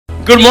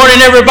Good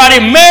morning, everybody.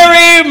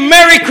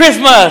 Merry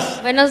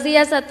Christmas. Buenos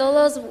días a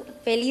todos.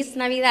 Feliz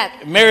Navidad.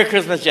 Merry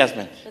Christmas,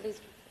 Jasmine.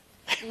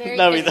 Merry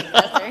Navidad.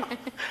 Christmas, Pastor.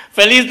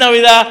 Feliz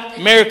Navidad.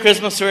 Merry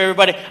Christmas to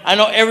everybody. I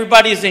know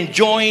everybody is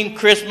enjoying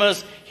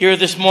Christmas here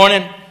this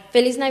morning.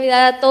 Feliz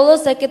Navidad a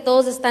todos. Sé que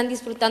todos están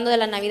disfrutando de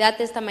la Navidad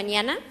esta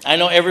mañana. I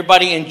know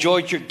everybody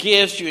enjoyed your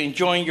gifts. You're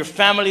enjoying your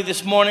family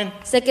this morning.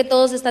 Sé que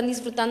todos están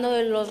disfrutando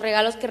de los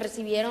regalos que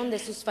recibieron de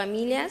sus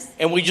familias.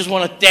 And we just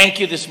want to thank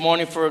you this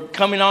morning for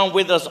coming on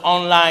with us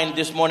online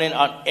this morning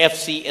on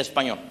FC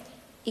Español.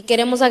 Y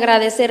queremos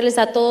agradecerles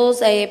a todos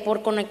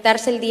por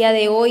conectarse el día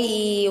de hoy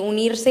y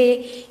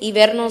unirse y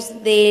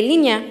vernos de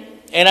línea.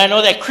 And I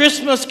know that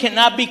Christmas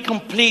cannot be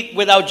complete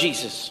without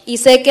Jesus. Y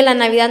sé que la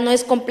Navidad no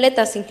es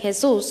completa sin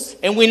Jesús.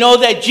 And we know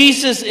that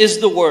Jesus is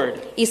the Word.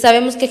 Y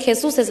sabemos que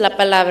Jesús es la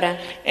palabra.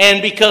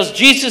 And because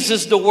Jesus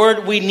is the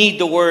Word, we need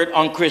the Word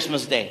on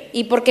Christmas Day.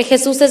 Y porque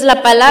Jesús es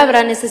la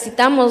palabra,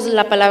 necesitamos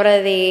la palabra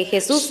de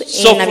Jesús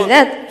en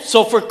Navidad.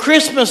 So for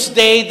Christmas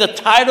Day, the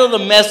title of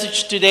the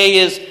message today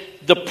is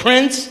The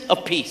Prince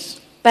of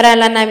Peace. Para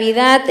la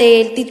Navidad,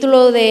 el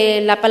título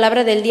de la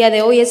palabra del día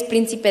de hoy es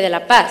Príncipe de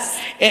la Paz.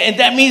 And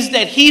that means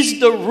that He's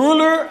the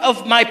ruler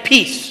of my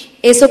peace.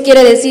 Eso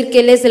quiere decir que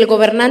Él es el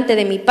gobernante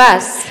de mi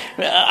paz.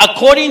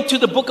 According to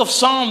the book of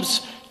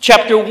Psalms,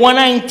 chapter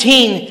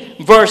 119,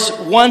 verse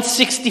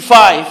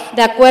 165.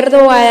 De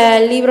acuerdo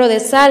al libro de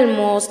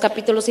Salmos,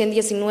 capítulo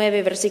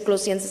 119, versículo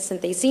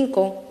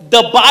 165.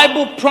 The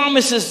Bible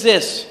promises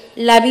this.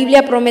 La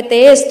Biblia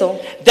promete esto,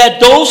 That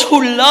those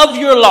who love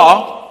your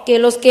law que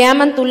los que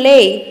aman tu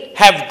ley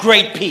have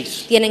great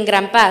peace. tienen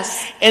gran paz.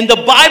 And the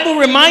Bible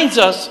reminds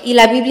us Y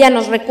la Biblia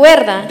nos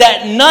recuerda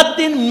that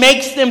nothing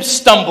makes them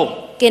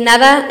stumble. que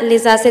nada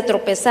les hace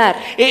tropezar.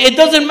 It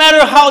doesn't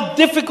matter how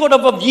difficult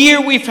of a year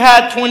we've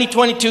had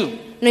 2022.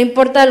 No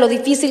importa lo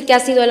difícil que ha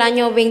sido el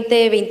año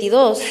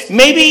 2022.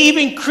 Maybe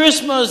even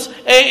Christmas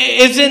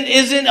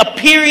isn't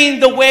appearing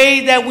the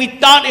way that we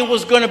thought it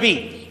was going to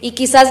be. Y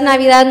quizás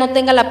Navidad no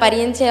tenga la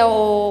apariencia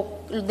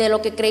o de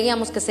lo que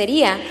creíamos que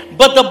sería.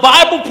 But the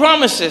Bible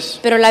promises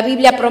Pero la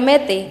Biblia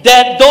promete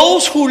that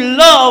those who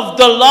love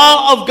the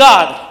law of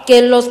God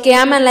que los que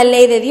aman la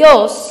ley de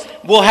Dios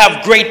will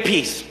have great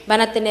peace.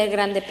 van a tener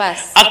grande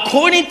paz.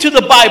 According to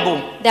the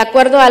Bible, De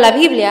acuerdo a la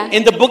Biblia,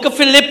 in the book of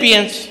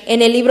Philippians,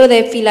 en el libro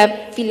de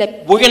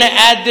we're going to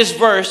add this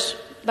verse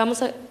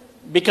vamos a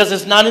because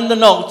it's not in the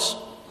notes.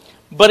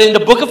 But in the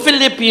book of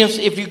Philippians,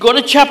 if you go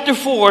to chapter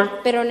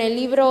 4, pero en el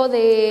libro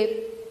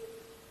de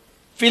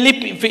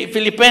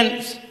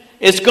Philippians,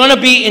 it's going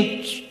to be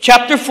in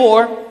chapter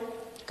 4,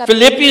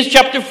 Philippians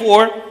chapter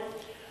 4.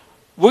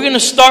 We're going to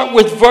start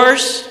with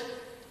verse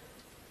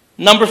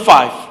number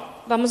 5.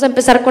 vamos a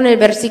empezar con el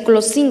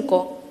versículo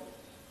 5.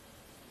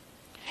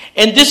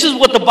 And this is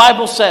what the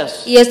Bible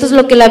says. Y esto es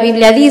lo que la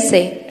Biblia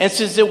dice. And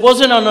since it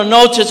wasn't on the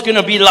notes, it's going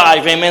to be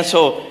live. Amen.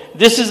 So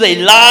this is a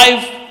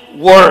live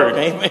word.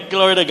 Amen.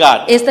 Glory to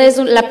God. Esta es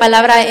la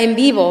palabra en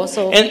vivo.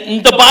 So,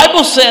 And the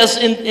Bible says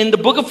in the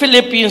book of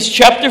Philippians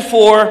chapter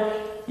 4,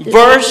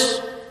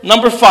 verse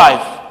number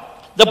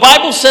 5. The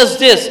Bible says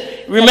this.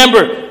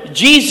 Remember,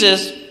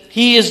 Jesus,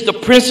 He is the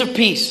Prince of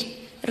Peace.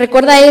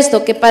 recuerda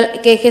esto,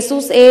 que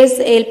Jesús es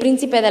el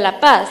príncipe de la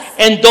paz.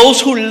 And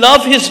those who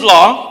love His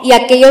law Y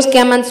aquellos que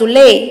aman su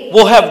ley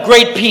will have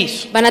great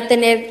peace. van a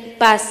tener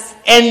paz.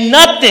 And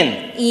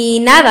nothing Y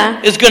nada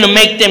is going to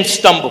make them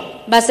stumble.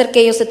 va a hacer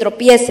que ellos se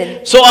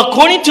tropiecen. So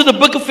according to the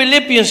book of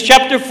Philippians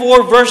chapter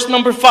 4, verse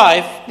number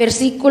 5,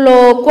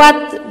 Versículo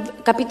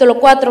 4, capítulo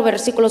 4,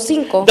 versículo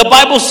 5. the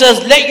Bible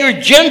says, let your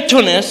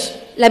gentleness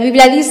La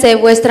Biblia dice,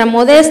 vuestra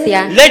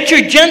modestia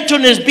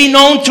be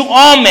known to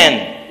all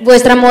men,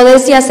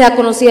 sea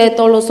conocida de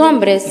todos los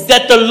hombres,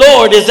 that the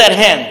Lord is at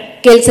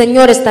hand. que el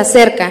Señor está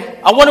cerca.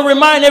 I want to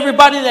remind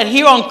everybody that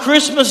here on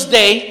Christmas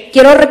Day,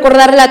 Quiero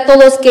recordarle a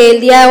todos que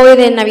el día de hoy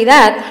de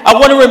Navidad, I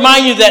want to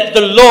remind you that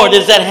the Lord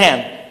is at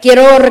hand.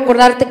 quiero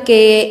recordarte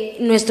que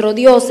nuestro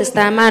Dios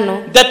está a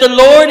mano, That the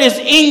Lord is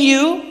in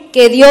you,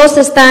 que Dios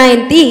está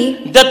en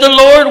ti, that the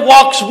Lord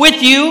walks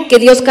with you, que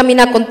Dios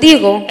camina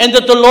contigo and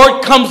that the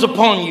Lord comes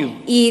upon you.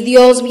 y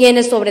Dios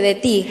viene sobre de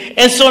ti.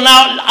 And so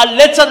now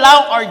let's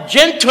allow our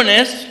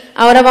gentleness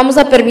Ahora vamos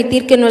a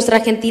permitir que nuestra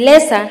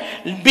gentileza,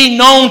 be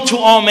known to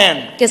all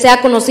men. que sea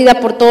conocida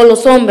por todos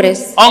los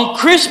hombres. On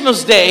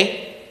Christmas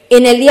Day,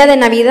 En el día de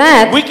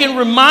Navidad we can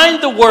remind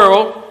the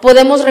world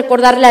podemos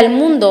recordarle al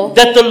mundo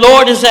that the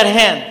Lord is at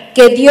hand.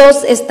 que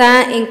Dios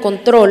está en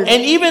control.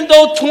 And even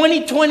though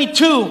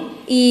 2022,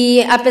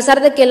 Y a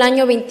pesar de que el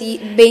año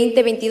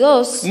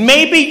 2022,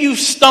 maybe you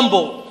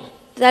stumbled,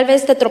 tal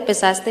vez te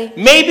tropezaste,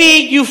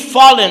 maybe you've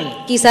fallen,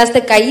 quizás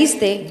te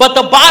caíste, but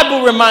the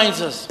Bible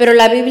reminds us pero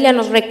la Biblia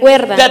nos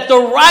recuerda that the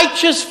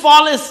righteous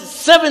falleth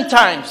 7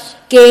 times.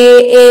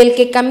 que el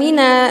que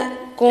camina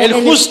con El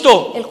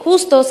justo. el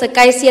justo se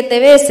cae 7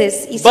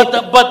 veces y But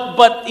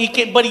he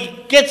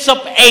gets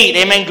up 8.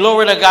 Amen.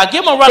 Glory to God.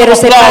 Give him a round Pero of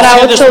se para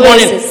applause here this 8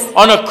 morning veces.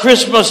 on a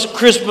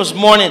Christmas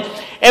morning.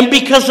 And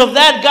because of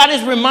that, God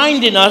is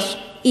reminding us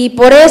y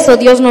por eso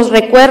Dios nos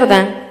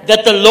recuerda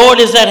that the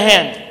Lord is at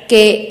hand.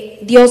 que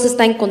Dios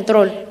está en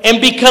control. And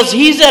because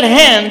He's at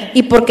hand,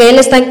 Y porque Él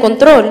está en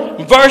control,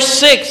 verse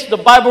 6, the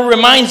Bible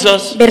reminds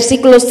us,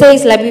 versículo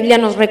 6, la Biblia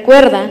nos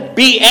recuerda,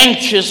 be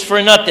anxious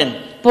for nothing,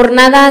 por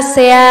nada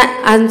sea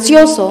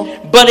ansioso,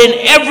 but in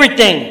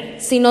everything,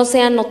 sino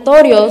sean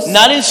notorios,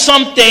 not in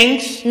some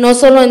things, no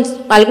solo en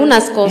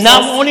algunas not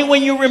cosas, only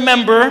when you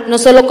remember, no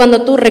solo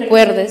cuando tú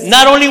recuerdes,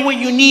 not only when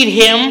you need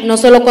Him, no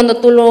solo cuando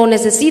tú lo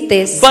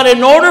necesites, but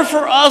in order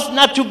for us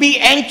not to be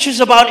anxious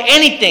about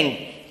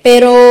anything,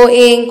 pero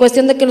en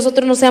cuestión de que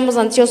nosotros no seamos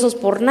ansiosos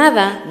por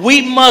nada,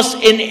 we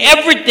must in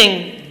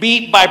everything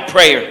be by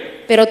prayer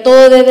pero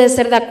todo debe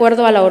ser de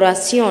acuerdo a la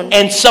oración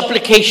and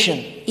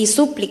supplication y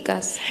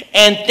súplicas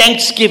and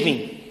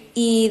thanksgiving.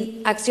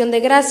 y acción de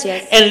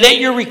gracias, And let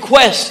your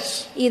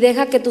requests y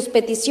deja que tus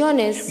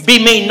peticiones be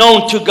made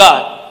known to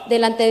God.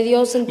 delante de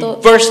Dios en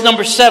Verse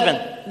number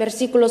 7.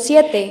 versículo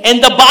 7.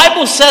 And the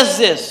Bible says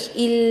this,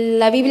 Y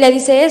la Biblia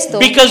dice esto,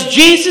 because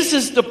Jesus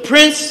is the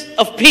Prince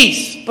of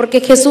Peace, porque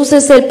Jesús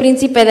es el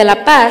príncipe de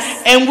la paz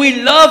and we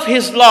love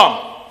His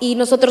law, y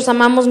nosotros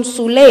amamos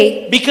su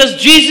ley, because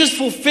Jesus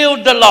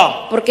fulfilled the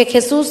law. porque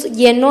Jesús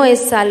llenó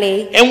esa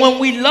ley. And when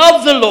we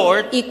love the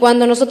Lord, Y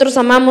cuando nosotros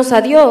amamos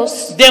a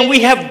Dios, then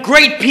we have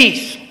great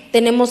peace,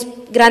 tenemos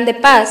grande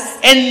paz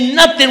and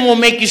nothing will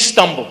make you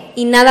stumble.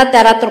 y nada te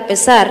hará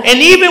tropezar. And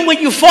even when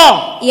you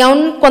fall, Y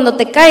aun cuando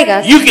te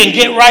caigas, you can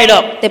get right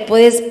up. te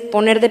puedes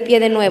poner de pie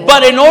de nuevo.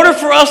 But in order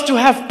for us to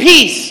have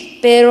peace,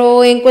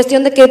 Pero en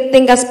cuestión de que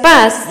tengas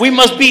paz, we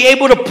must be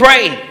able to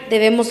pray.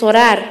 debemos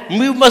orar,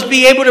 We must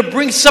be able to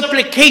bring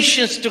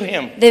supplications to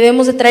Him.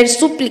 debemos de traer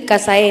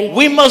súplicas a Él.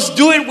 We must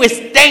do it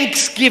with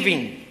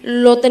thanksgiving.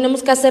 Lo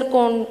tenemos que hacer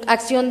con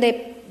acción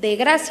de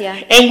gracia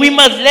And we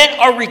must let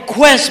our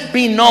requests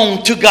be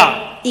known to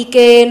God. y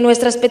que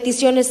nuestras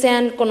peticiones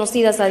sean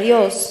conocidas a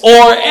Dios.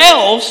 Or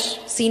else,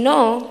 Si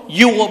no,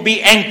 you will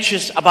be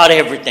anxious about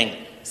everything.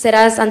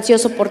 serás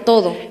ansioso por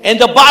todo. And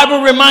the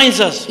Bible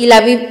reminds us Y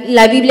la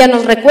Biblia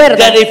nos recuerda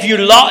that if you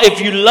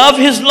love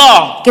His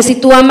law, que si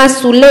tú amas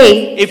su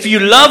ley, if you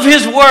love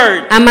His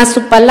word, amas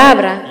su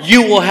palabra,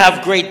 you will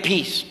have great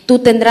peace. tú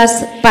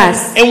tendrás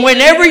paz. And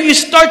whenever you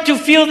start to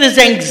feel this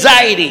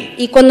anxiety,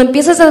 Y cuando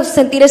empiezas a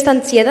sentir esta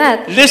ansiedad,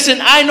 listen,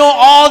 I know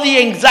all the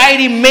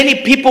anxiety many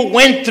people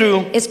went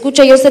through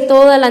escucha, yo sé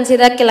toda la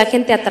ansiedad que la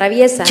gente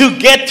atraviesa to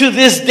get to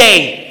this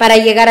day, para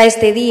llegar a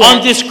este día,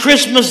 on this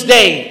Christmas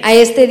day. a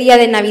este día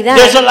de Navidad.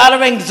 There's a lot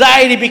of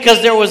anxiety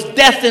because there was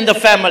death in the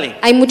family.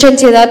 Hay mucha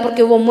ansiedad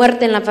porque hubo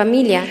muerte en la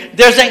familia.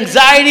 There's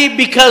anxiety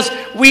because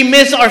we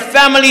miss our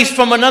families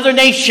from another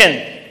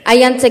nation.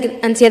 Hay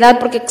ansiedad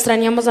porque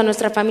extrañamos a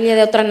nuestra familia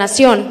de otra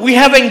nación. We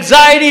have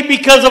anxiety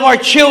because of our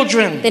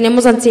children.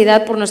 Tenemos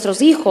ansiedad por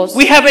nuestros hijos.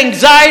 We have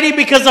anxiety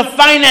because of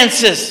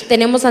finances.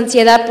 Tenemos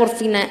ansiedad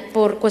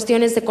por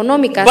cuestiones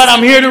económicas. But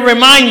I'm here to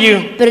remind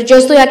you Pero yo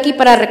estoy aquí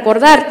para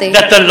recordarte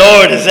that the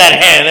Lord is at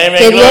hand. Amen.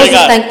 que Glory Dios to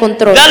God. está en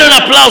control. Dale un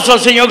aplauso al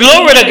Señor.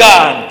 Glory to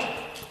God.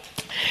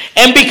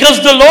 And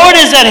because the Lord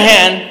is at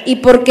hand, Y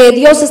porque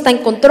Dios está en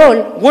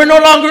control, we're no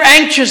longer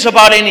anxious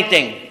about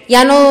anything,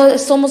 ya no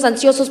somos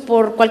ansiosos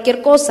por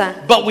cualquier cosa,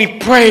 but we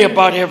pray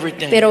about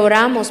everything. pero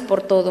oramos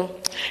por todo.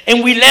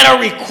 And we let our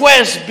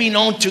requests be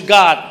known to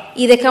God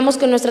Y dejamos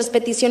que nuestras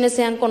peticiones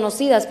sean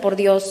conocidas por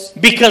Dios,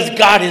 because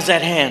God is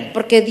at hand.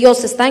 porque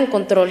Dios está en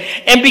control.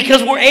 And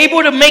because we're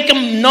able to make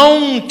them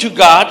known to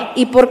God,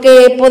 Y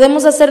porque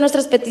podemos hacer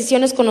nuestras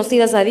peticiones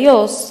conocidas a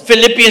Dios.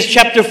 Philippians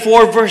chapter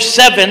 4 verse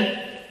 7,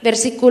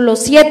 Versículo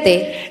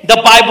 7, the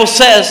Bible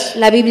says,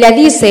 la Biblia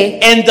dice,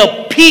 and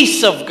the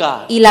peace of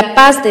God, y la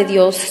paz de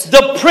Dios,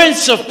 the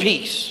Prince of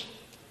Peace,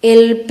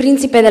 el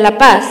príncipe de la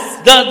paz,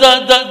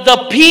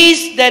 the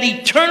peace, that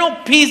eternal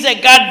peace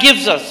that God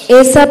gives us,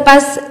 esa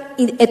paz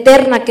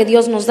eterna que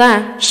Dios nos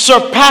da,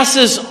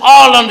 surpasses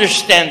all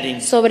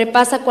understanding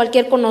sobrepasa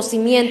cualquier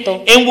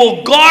conocimiento and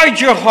will guard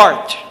your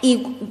heart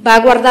y va a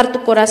guardar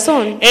tu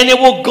corazón and it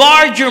will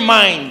guard your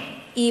mind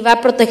y va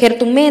a proteger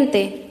tu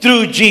mente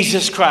through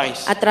Jesus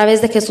Christ. a través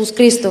de Jesús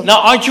Cristo.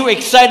 Now, aren't you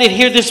excited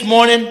here this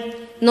morning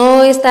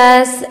 ¿No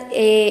estás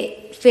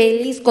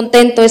feliz,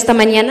 contento esta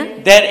mañana?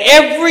 that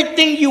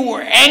everything you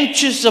were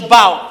anxious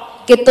about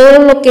Que todo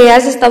lo que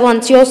has estado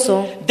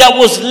ansioso, that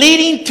was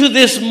leading to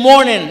this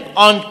morning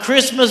on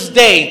Christmas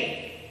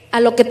Day, a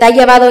lo que te ha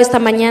llevado esta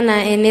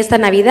mañana en esta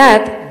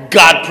Navidad,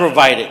 God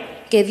provided.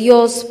 que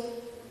Dios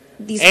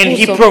And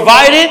He dispuso.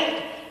 provided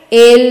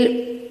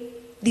Él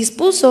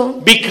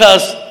dispuso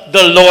because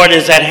the Lord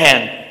is at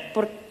hand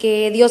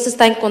porque Dios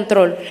está en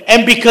control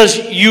and because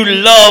you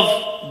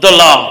love the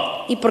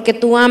law. y porque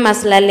tú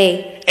amas la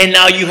ley. And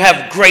now you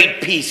have great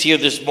peace here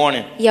this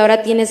morning. Y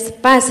ahora tienes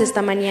paz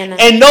esta mañana.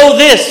 And know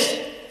this,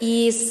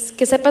 Y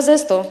que sepas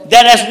esto,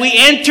 that as we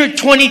enter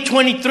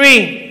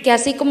 2023, que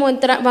así como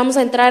vamos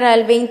a entrar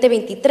al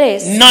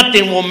 2023,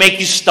 nothing will make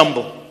you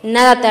stumble.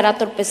 nada te hará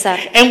tropezar.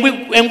 And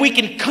we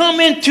can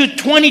come into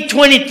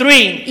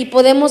 2023 Y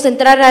podemos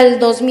entrar al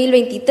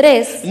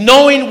 2023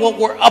 knowing what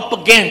we're up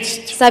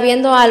against.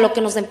 sabiendo a lo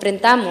que nos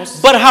enfrentamos.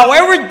 But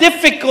however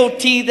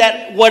difficulty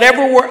that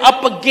whatever we're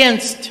up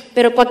against,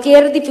 Pero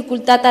cualquier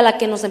dificultad a la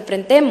que nos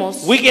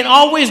enfrentemos, we can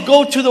always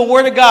go to the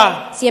Word of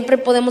God. siempre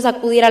podemos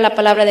acudir a la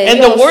palabra de And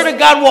Dios. the Word of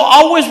God will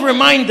always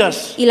remind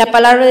us Y la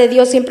palabra de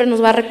Dios siempre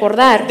nos va a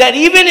recordar that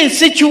even in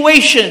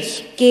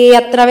situations que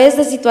a través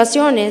de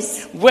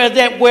situaciones where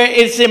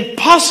it's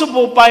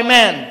impossible by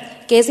man,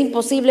 que es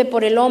imposible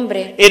por el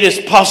hombre, it is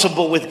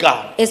possible with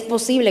God. es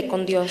posible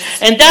con Dios.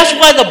 And that's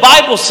why the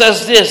Bible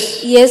says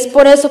this, Y es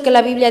por eso que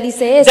la Biblia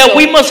dice esto. that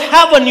we must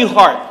have a new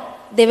heart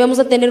Debemos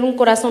de tener un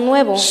corazón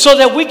nuevo so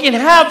that we can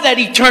have that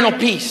eternal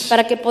peace.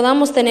 para que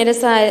podamos tener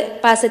esa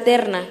paz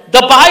eterna. The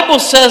Bible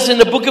says in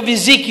the book of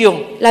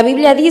Ezekiel, La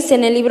Biblia dice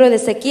en el libro de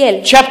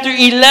Ezequiel, chapter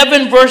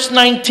 11, verse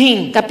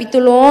 19,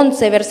 capítulo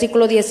 11,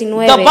 versículo the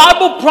 19.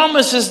 Bible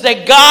promises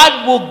that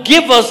God will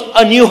give us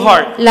a new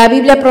heart La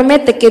Biblia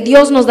promete que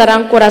Dios nos dará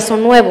un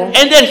corazón nuevo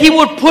and that He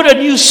would put a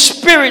new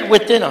spirit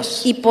within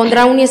us y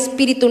pondrá un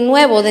espíritu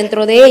nuevo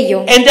dentro de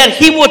ello and that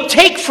He would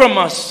take from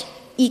us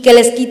y que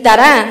les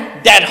quitará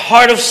that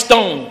heart of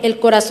stone, el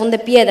corazón de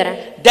piedra.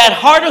 that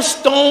heart of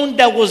stone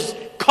that was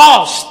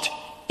caused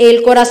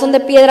El corazón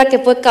de piedra que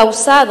fue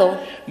causado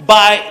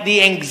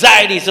the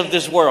anxieties of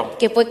this world.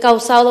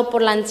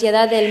 por la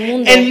ansiedad del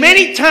mundo. And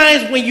many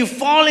times when you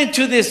fall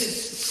into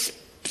this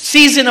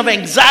season of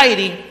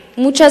anxiety,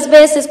 Muchas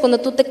veces cuando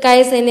tú te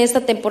caes en esta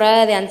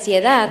temporada de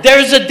ansiedad,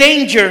 there's a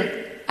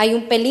danger, hay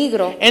un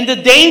peligro. and the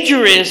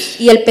danger is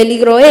Y el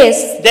peligro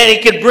es that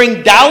it could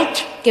bring doubt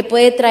que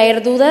puede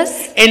traer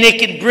dudas and it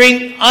could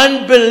bring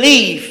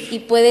unbelief y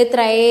puede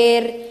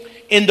traer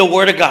in the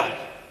Word of God.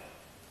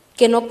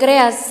 que no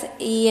creas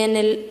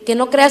que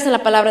no creas en la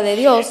palabra de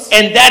Dios,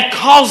 And that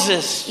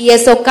causes y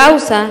eso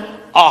causa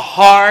a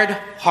hard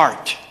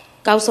heart.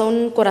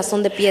 un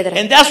corazón de piedra.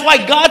 And that's why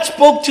God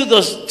spoke to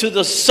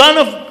the Son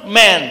of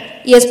Man,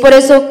 Y es por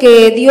eso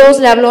que Dios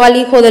le habló al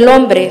Hijo del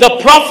Hombre, the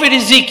prophet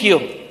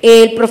Ezekiel,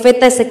 el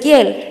profeta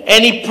Ezequiel,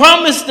 and he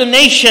promised the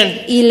nation,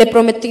 y le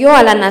prometió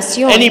a la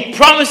nación and he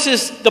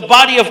promises the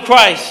body of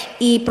Christ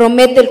y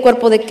promete el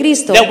cuerpo de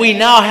Cristo that we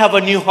now have a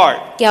new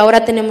heart. que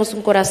ahora tenemos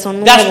un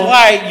corazón That's nuevo.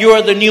 why you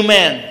are the new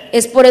man,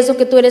 Es por eso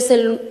que tú eres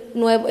el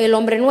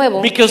hombre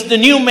nuevo, because the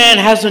new man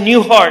has a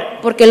new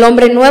heart porque el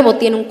hombre nuevo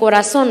tiene un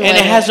corazón and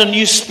it nuevo has a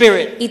new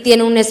spirit, y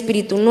tiene un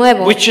espíritu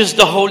nuevo, which is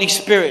the Holy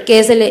Spirit. que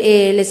es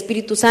el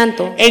Espíritu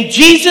Santo. And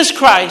Jesus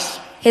Christ,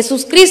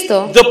 Jesús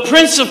Cristo, the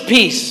Prince of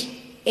Peace,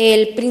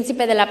 el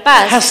príncipe de la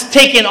paz, has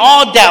taken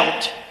all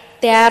doubt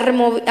te ha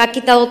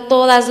quitado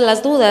todas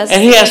las dudas,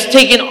 and he has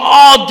taken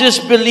all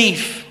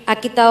disbelief. ha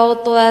quitado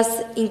todas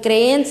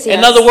increencias.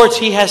 In other words,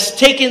 he has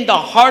taken the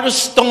heart of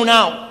stone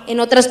out En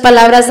otras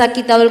palabras, ha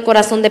quitado el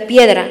corazón de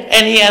piedra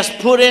and he has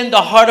put in the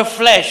heart of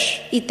flesh,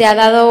 y te ha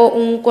dado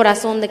un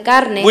corazón de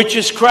carne, which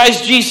is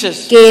Christ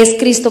Jesus, que es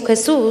Cristo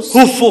Jesús,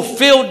 who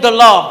fulfilled the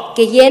law.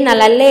 que llena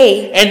la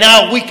ley, And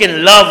now we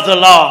can love the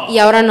law y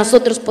ahora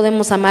nosotros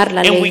podemos amar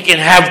la and we ley. can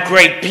have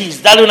great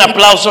peace. Dale un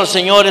aplauso al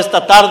Señor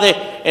esta tarde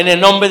en el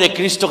nombre de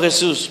Cristo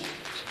Jesús.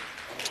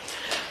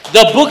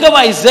 The book of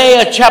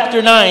Isaiah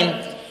chapter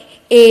 9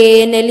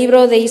 En el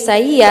libro de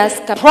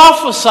Isaías,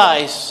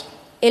 prophesies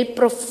el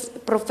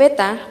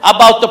profeta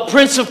about the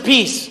Prince of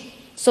Peace,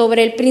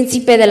 sobre el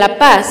príncipe de la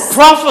paz,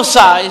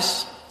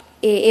 prophesies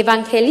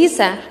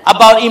evangeliza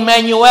about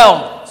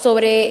Emmanuel,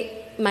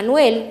 sobre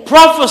Manuel,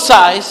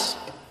 prophesies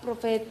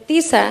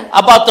profetiza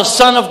about the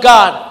Son of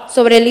God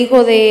sobre el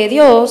Hijo de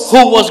Dios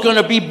who was going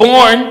to be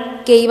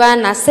born que iba a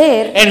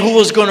nacer and who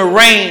was going to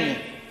reign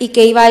y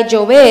que iba a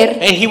llover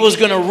and he was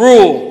going to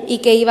rule. y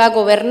que iba a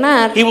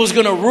gobernar, He was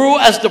going to rule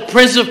as the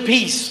Prince of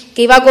Peace.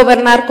 que iba a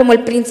gobernar como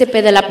el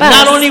príncipe de la paz.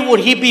 Not only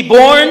would he be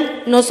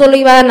born, No solo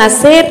iba a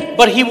nacer,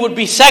 but he would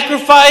be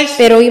sacrificed,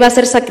 pero iba a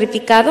ser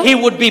sacrificado, he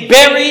would be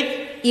buried,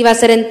 iba a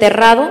ser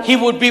enterrado, he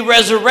would be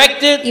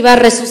resurrected, iba a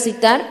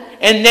resucitar,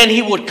 and then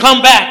he would come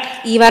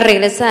back iba a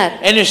regresar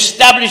and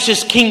establish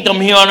his kingdom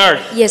here on earth.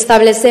 y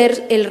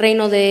establecer el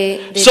reino de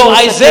So Dios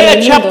aquí en Isaiah el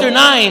mundo. chapter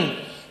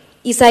 9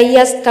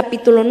 Isaías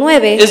capítulo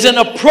 9 is an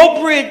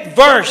appropriate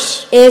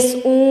verse. es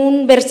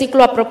un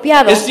versículo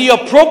apropiado, It's the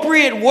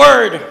appropriate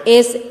word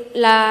es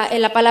la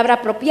palabra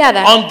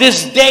apropiada on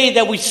this day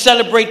that we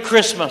celebrate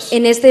Christmas.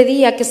 en este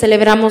día que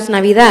celebramos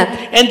Navidad.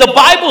 And the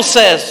Bible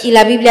says Y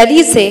la Biblia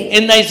dice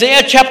in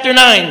Isaiah chapter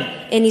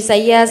 9 en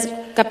Isaías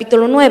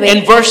capítulo 9,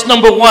 in verse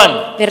number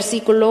 1,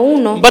 versículo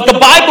 1, but the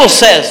Bible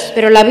says,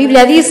 pero la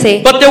Biblia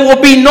dice, but there will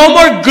be no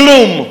more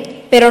gloom.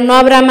 pero no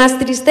habrá más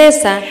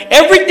tristeza.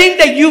 Everything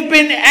that you've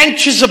been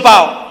anxious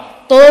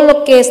about, Todo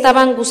lo que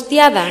estaba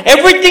angustiada,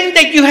 everything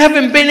that you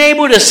haven't been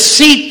able to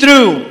see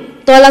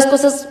through, todas las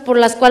cosas por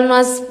las cuales no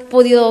has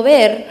podido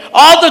ver,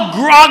 all the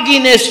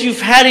grogginess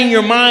you've had in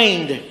your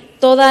mind,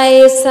 toda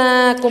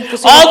esa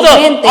confusión en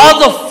tu mente, all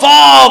the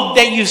fog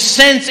that you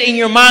sense in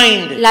your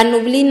mind, la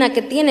nublina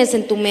que tienes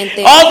en tu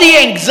mente, all the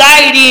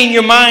anxiety in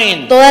your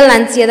mind, toda la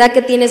ansiedad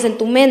que tienes en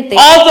tu mente,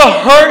 all the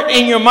hurt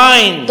in your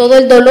mind. todo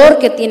el dolor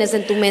que tienes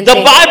en tu mente. The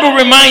Bible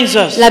reminds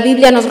us La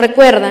Biblia nos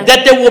recuerda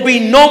that there will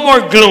be no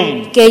more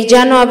gloom. que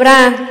ya no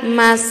habrá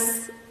más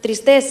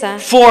tristeza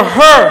For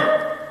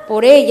her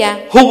por ella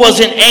who was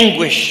in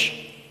anguish,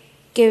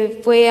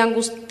 que fue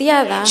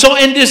angustiada. So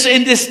in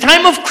this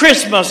time of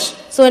Christmas,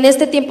 So, en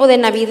este tiempo de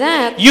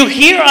Navidad, you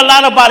hear a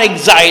lot about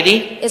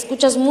anxiety.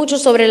 escuchas mucho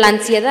sobre la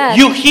ansiedad,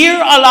 You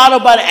hear a lot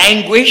about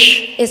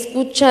anguish.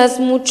 escuchas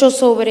mucho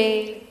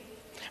sobre,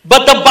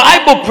 But the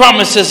Bible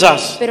promises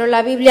us pero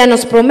la Biblia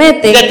nos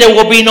promete that there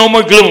will be no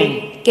more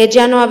gloom, que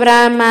ya no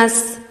habrá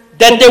más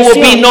that there will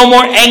be confusión, no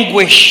more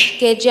anguish,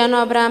 que ya no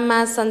habrá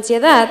más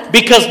ansiedad,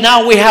 because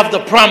now we have the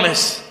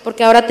promise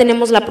porque ahora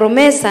tenemos la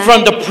promesa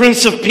from the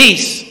Prince of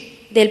Peace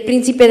del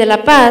Príncipe de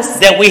la Paz,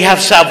 that we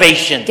have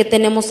salvation, que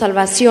tenemos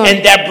salvación,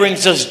 and that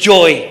brings us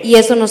joy. y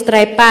eso nos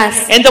trae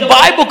paz. And the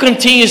Bible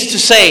continues to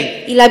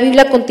say Y la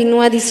Biblia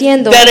continúa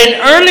diciendo that in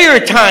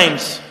earlier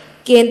times,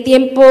 que en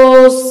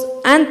tiempos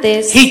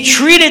antes he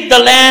treated the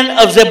land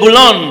of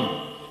Zebulun.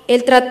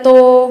 Él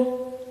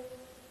trató,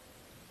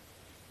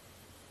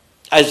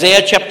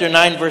 Isaiah chapter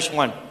 9 verse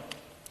 1.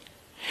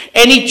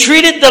 And he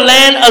treated the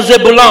land of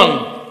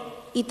Zebulun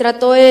y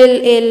trató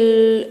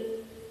el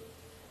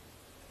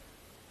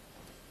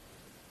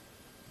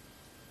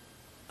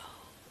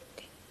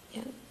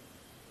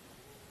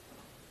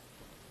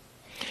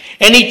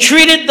and he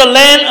treated the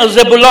land of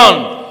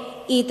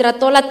Zebulun, y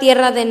trató la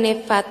tierra de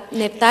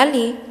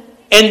Neftali,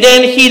 and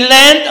then he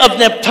land of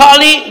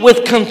Naphtali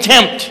with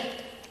contempt.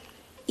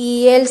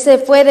 y él se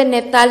fue de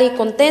Neftali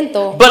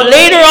contento, But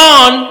later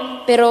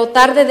on, pero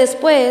tarde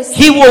después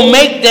he will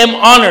make them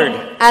honored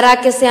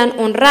hará que sean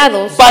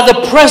honrados by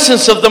the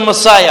presence of the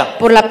Messiah,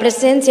 por la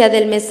presencia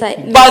del Mesías,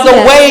 by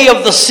the way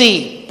of the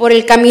sea, por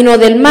el camino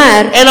del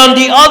mar, and on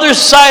the other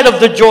side of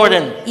the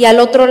Jordan, y al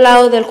otro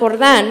lado del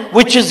Jordán,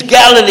 which is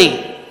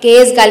Galilee que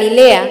es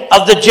Galilea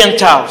of the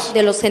Gentiles.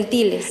 de los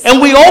gentiles.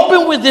 And we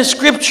open with this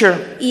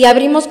scripture Y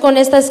abrimos con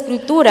esta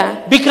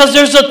escritura because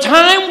there's a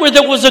time where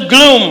there was a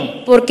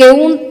gloom. porque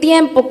hubo un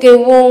tiempo que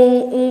hubo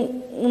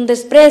un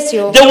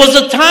desprecio, There was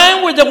a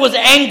time where there was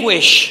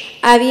anguish.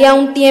 había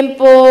un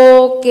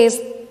tiempo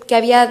que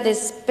había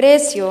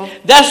desprecio.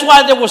 That's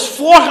why there was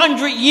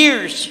 400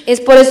 years. Es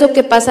por eso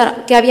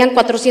que habían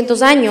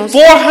 400 años,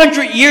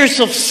 400 years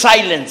of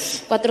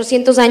silence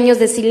 400 años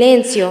de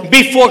silencio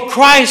before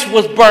Christ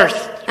was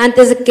birthed.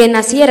 antes de que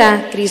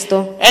naciera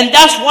Cristo. And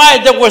that's why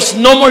there was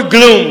no more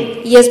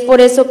gloom. Y es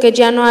por eso que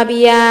ya no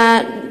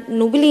había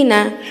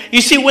nublina.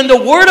 You see, when the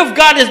word of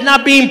God is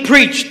not being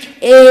preached,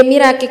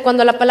 Mira que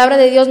cuando la palabra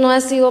de Dios no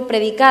ha sido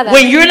predicada,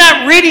 when you're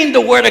not reading the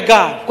word of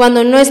God,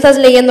 cuando no estás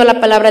leyendo la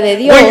palabra de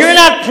Dios, when you're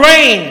not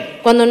praying,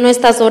 cuando no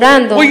estás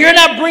orando, when you're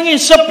not bringing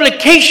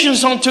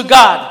supplications unto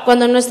God,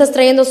 cuando no estás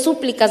trayendo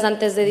súplicas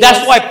antes de Dios,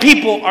 that's why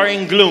people are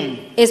in gloom.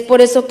 es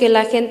por eso que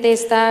la gente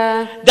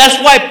está, That's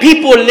why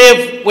people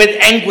live with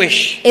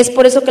anguish. es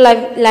por eso que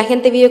la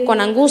gente vive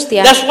con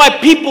angustia That's why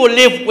people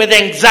live with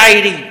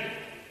anxiety.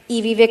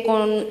 y vive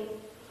con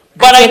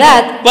But,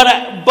 ansiedad.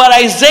 but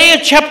Isaiah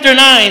chapter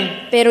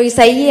 9 Pero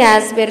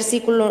Isaías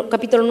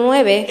capítulo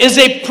 9 is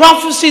a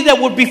prophecy that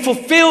would be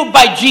fulfilled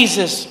by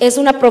Jesus es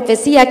una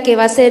profecía que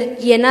va a ser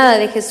llenada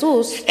de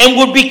Jesús and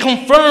would be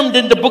confirmed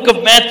in the book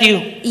of Matthew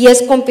y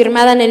es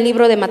confirmada en el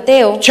libro de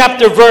Mateo,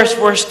 verse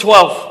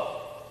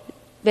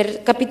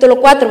 12.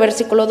 capítulo 4,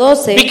 versículo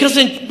 12. Because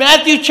in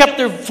Matthew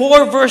chapter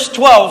 4 verse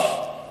 12,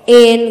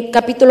 En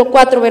capítulo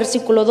 4,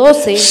 versículo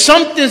 12,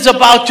 something's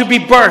about to be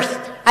birthed.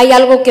 hay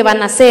algo que va a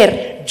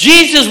nacer.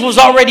 Jesus was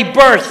already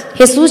birthed,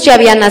 Jesús ya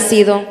había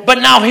nacido, but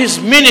now his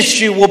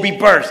ministry will be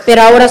birthed.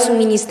 pero ahora su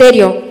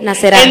ministerio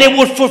nacerá And it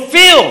would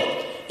fulfill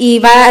y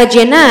va a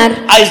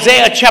llenar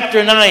Isaiah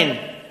chapter 9,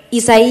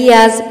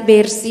 Isaías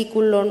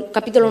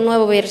capítulo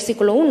 9,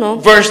 versículo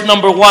 1 verse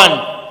number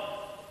 1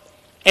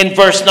 and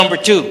verse number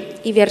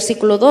 2. y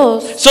versículo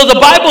 2. So the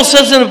Bible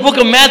says in the book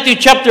of Matthew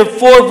chapter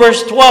 4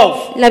 verse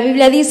 12, La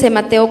Biblia dice,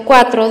 Mateo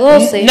 4,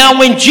 12, now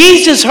when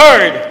Jesus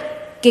heard,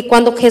 que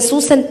cuando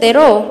Jesús se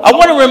enteró, I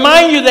want to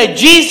remind you that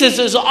Jesus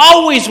is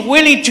always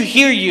willing to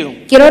hear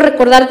you. quiero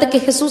recordarte que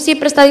Jesús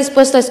siempre está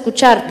dispuesto a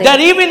escucharte, That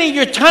even in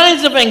your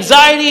times of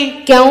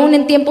anxiety, que aún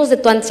en tiempos de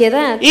tu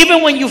ansiedad,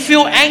 even when you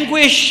feel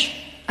anguish,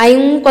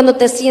 aún cuando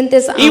te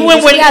sientes even when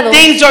angustiado,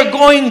 things are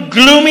going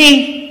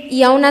gloomy,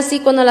 y aún así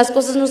cuando las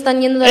cosas no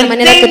están yendo de la and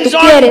manera que tú things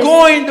aren't quieres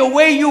going the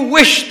way you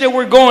wish they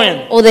were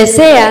going, o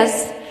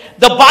deseas,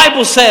 the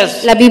Bible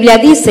says la Biblia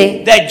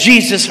dice that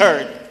Jesus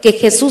heard. que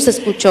Jesús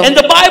escuchó. And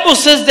the Bible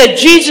says that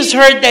Jesus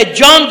heard that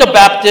John the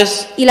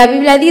Baptist, Y la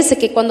Biblia dice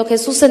que cuando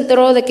Jesús se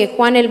enteró de que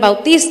Juan el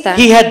Bautista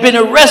he had been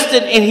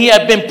arrested and he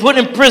had been put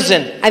in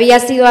prison. había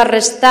sido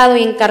arrestado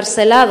y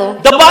encarcelado,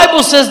 The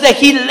Bible says that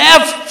he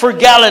left for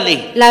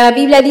Galilee, la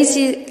Biblia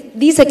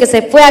dice que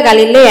se fue a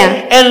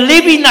Galilea and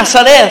leaving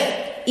Nazareth,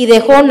 y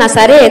dejó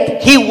Nazaret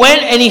he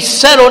went and he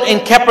settled in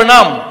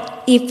Capernaum,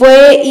 y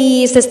fue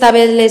y se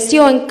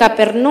estableció en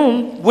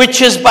Capernaum,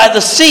 which is by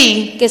the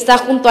sea, que está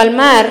junto al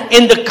mar,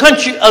 in the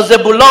country of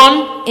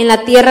Zebulun en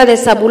la tierra de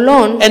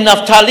Zabulón and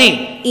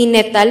Naphtali. y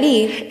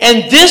Neftalí.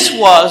 And this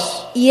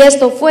was Y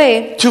esto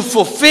fue to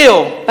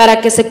fulfill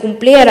para que se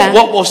cumpliera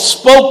what was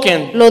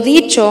spoken lo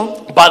dicho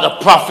by the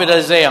prophet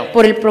Isaiah.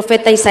 por el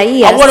profeta I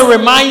Isaías. want to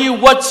remind you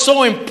what's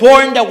so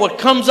important, that what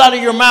comes out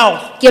of your mouth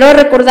Quiero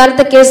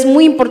recordarte que es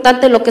muy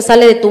importante lo que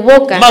sale de tu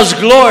boca. must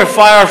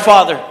glorify our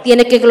Father.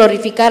 Tiene que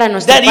glorificar a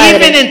nuestro That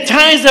even Padre. in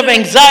times of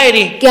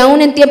anxiety, Que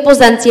aún en tiempos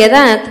de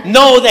ansiedad,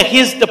 know that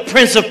He's the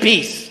Prince of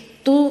Peace.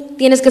 tú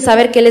tienes que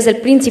saber que Él es el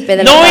príncipe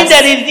de la Knowing paz.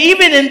 that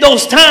even in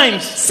those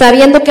times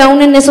Sabiendo que aún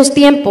en esos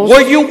tiempos,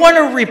 where you want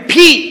to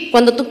repeat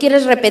cuando tú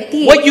quieres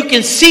repetir what you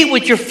can see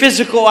with your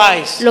physical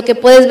eyes, lo que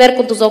puedes ver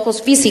con tus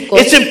ojos físicos,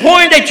 it's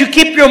important that you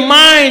keep your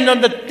mind on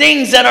the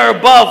things that are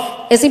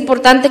above. es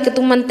importante que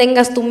tú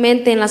mantengas tu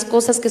mente en las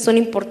cosas que son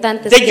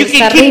importantes, That que you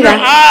está can keep your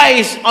arriba.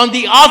 eyes on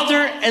the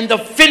author and the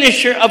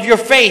finisher of your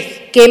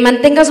faith. Que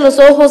mantengas los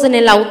ojos en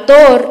el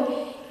autor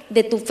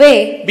de tu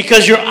fe,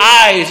 Because your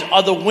eyes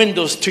are the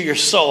windows to your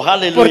soul.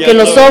 Hallelujah. porque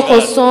los Glory to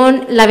ojos God.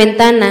 son la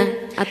ventana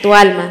a tu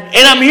alma.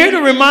 And I'm here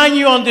to remind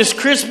you on this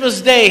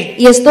Christmas day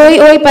Y estoy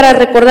hoy para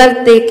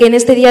recordarte que en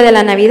este día de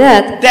la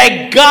Navidad,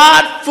 that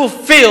God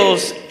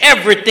fulfills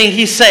everything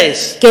He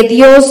says. que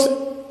Dios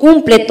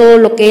cumple todo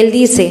lo que Él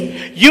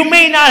dice. You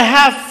may not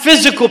have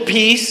physical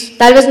peace.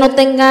 Tal vez no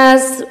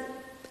tengas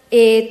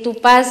tu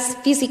paz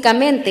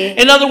físicamente.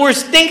 In other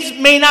words, things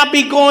may not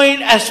be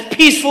going as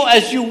peaceful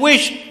as you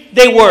wish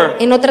they were.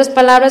 En otras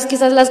palabras,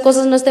 quizás las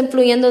cosas no estén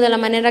fluyendo de la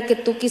manera que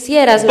tú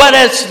quisieras. But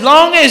as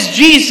long as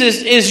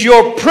Jesus is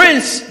your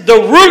prince, the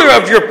ruler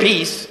of your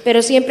peace,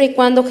 Pero siempre y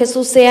cuando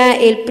Jesús sea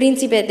el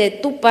príncipe de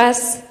tu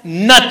paz,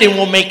 nothing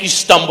will make you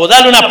stumble.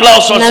 Dale un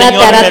aplauso al Nada te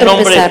Señor hará en el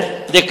nombre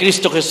tropezar. de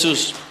Cristo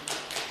Jesús.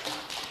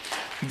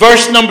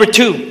 Verse number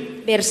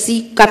 2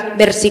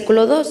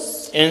 versículo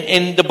 2.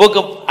 in the book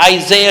of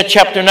Isaiah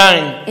chapter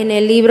 9. En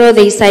el libro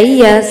de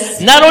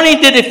Isaías, Not only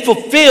did it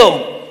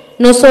fulfill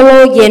no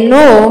solo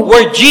llenó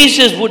where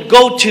Jesus would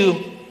go to,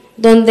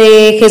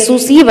 donde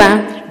Jesús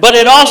iba, but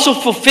it also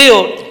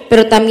fulfilled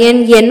pero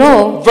también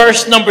llenó,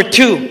 verse number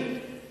 2,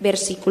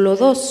 versículo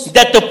 2,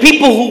 that the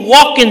people who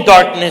walk in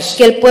darkness,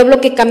 que el pueblo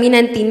que camina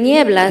en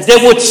tinieblas they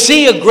would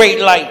see a great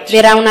light.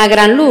 verá una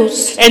gran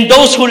luz, And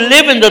those who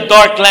live in the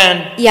dark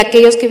land, y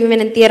aquellos que viven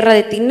en tierra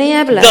de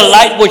tinieblas, the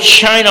light would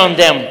shine on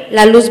them.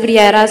 la luz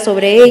brillará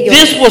sobre ellos.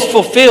 This was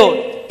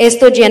fulfilled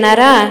Esto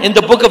llenará in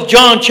the book of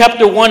John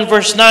chapter 1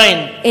 verse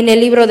 9. en el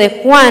libro de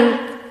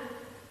Juan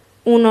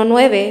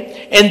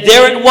 1:9, And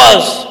there it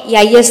was, y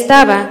ahí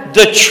estaba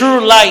the true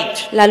light,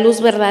 la luz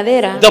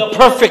verdadera, the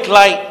perfect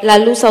light, la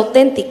luz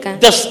auténtica,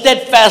 the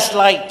steadfast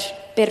light,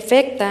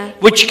 perfecta,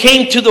 which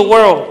came to the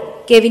world,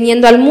 que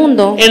viniendo al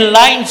mundo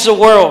enlightens the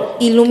world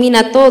ilumina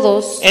a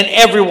todos and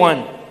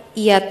everyone.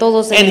 y a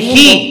todos en And el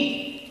mundo. He,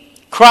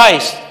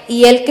 Christ,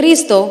 Y el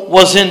Cristo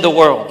was in the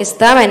world.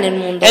 estaba en el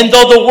mundo. And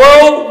though the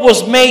world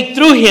was made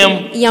through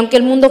Him, Y aunque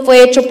el mundo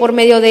fue hecho por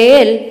medio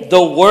de él, the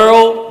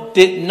world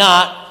did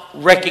not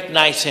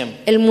recognize Him.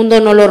 el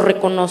mundo no lo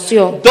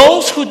reconoció.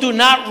 Those who do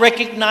not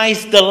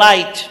recognize the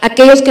light,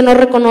 Aquellos que no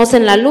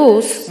reconocen la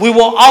luz, we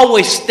will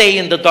always stay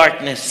in the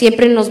darkness.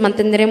 siempre nos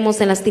mantendremos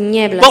en las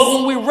tinieblas. But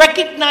when we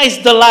recognize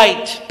the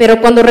light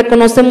Pero cuando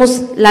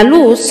reconocemos la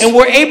luz and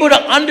we're able to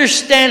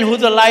understand who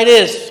the light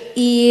is,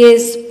 y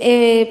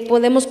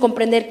podemos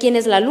comprender quién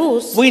es la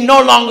luz, we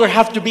no longer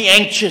have to be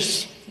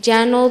anxious.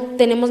 ya no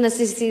tenemos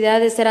necesidad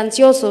de ser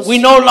ansiosos, We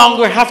no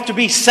longer have to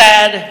be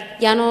sad.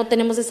 ya no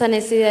tenemos esa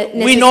necesidad,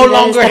 We no de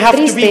longer estar have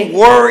to be triste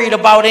worried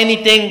about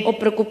anything. o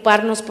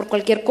preocuparnos por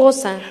cualquier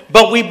cosa,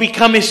 But we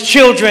become His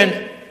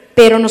children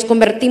pero nos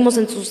convertimos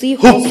en sus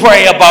hijos who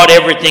pray about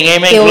everything.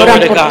 Amen. que Glory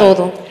oran to por God.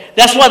 todo.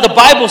 That's why the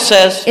Bible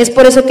says Es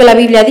por eso que la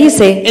Biblia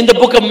dice in the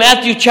book of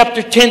Matthew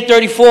chapter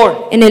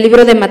 10:34. en el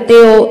libro de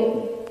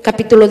Mateo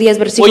capítulo 10 Well,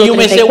 versículo you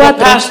may say, well,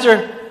 34.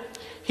 Pastor,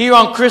 here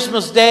on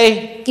Christmas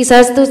Day,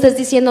 Quizás tú estés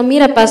diciendo,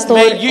 mira pastor,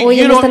 man, you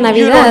hoy en esta don't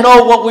Navidad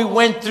know what we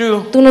went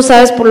through tú no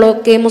sabes por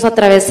lo que hemos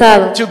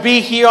atravesado to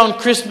be here on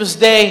Christmas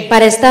Day.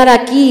 para estar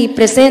aquí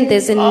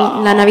presentes en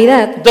la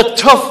Navidad. The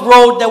tough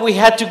road that we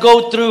had to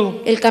go through.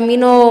 El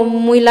camino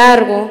muy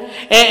largo,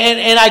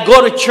 And I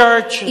go to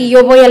church y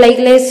yo voy a la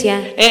iglesia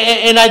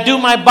and I do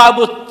my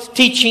Bible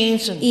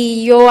teachings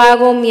y yo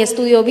hago mi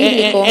estudio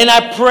bíblico and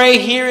I pray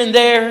here and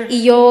there.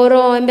 y yo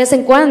oro en vez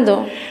en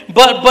cuando.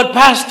 But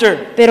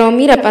Pastor, Pero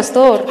mira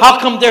pastor, how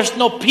come there's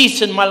no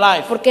peace in my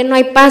life? ¿por qué no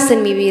hay paz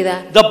en mi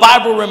vida? The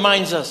Bible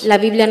reminds us La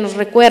Biblia nos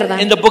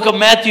recuerda in the book of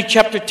Matthew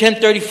chapter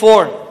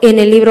 10:34. en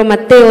el libro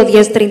Mateo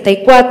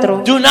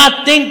 10:34. Do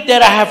not think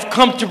that I have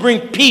come to bring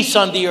peace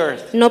on the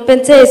earth. No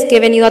penséis que he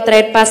venido a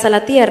traer paz a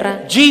la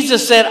tierra.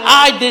 Jesus said,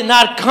 I did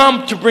not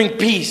come to bring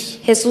peace,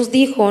 Jesús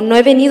dijo, no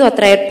he venido a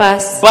traer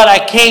paz, but I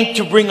came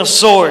to bring a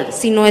sword.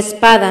 sino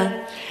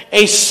espada.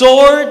 A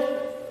sword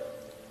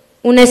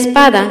Una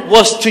espada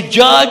was to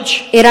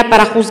judge era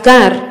para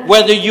juzgar,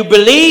 whether you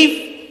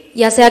believe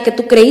ya sea que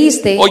tú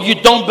creíste or you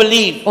don't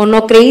believe. o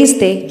no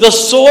creíste. The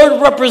sword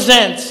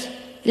represents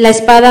La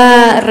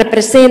espada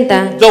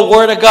representa the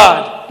word of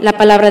God. la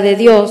palabra de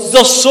Dios.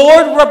 The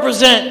sword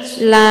represents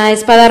La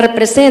espada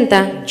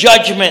representa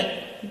judgment,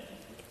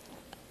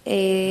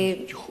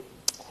 eh,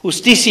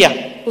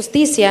 justicia.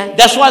 justicia.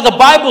 That's why the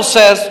Bible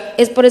says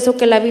Es por eso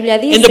que la Biblia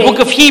in the book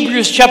dice of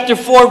Hebrews chapter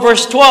 4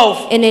 verse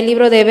 12, en el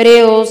libro de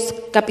Hebreos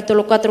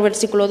capítulo 4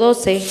 versículo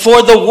 12,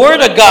 for the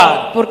word of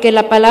God porque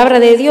la palabra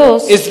de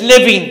Dios is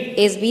living.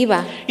 es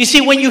viva. You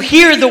see, when you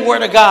hear the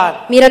word of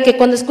God, Mira que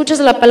cuando escuchas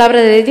la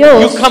palabra de you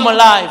Dios, come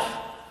alive.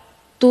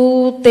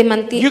 tú te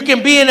mantienes, You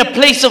can be in a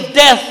place of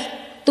death.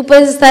 tú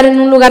puedes estar en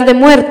un lugar de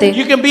muerte,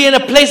 You can be in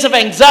a place of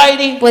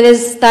anxiety.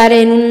 puedes estar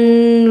en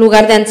un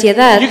lugar de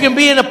ansiedad, You can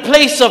be in a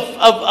place of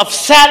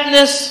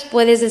sadness.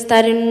 puedes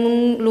estar en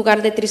un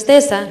lugar de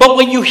tristeza, But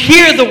when you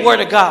hear the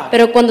word of God,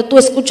 pero cuando tú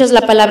escuchas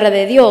la palabra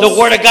de Dios, the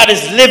word of God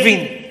is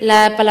living.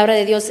 la palabra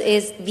de Dios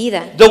es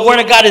vida, The word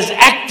of God is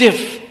active.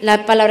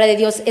 la palabra de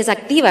Dios es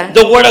activa,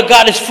 The word of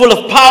God is full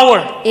of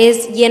power.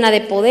 es llena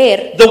de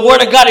poder, The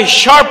word of God is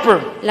sharper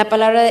la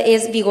palabra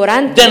es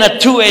vigorante than a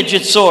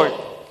two-edged sword.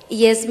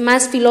 y es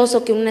más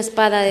filoso que una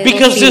espada de dos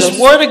Because this filos,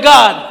 word of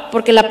God,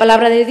 porque la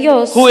palabra de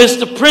Dios, who is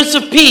the Prince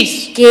of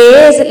Peace, que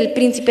es el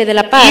príncipe de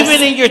la paz,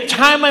 even in your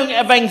time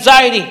of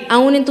anxiety,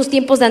 aún en tus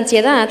tiempos de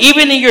ansiedad,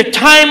 even in your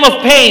time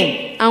of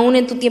pain, aún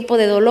en tu tiempo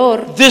de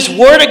dolor, this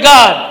word of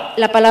God,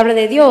 la palabra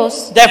de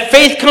Dios, that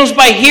faith comes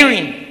by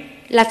hearing,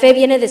 la fe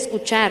viene de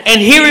escuchar,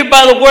 and hearing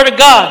by the word of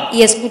God,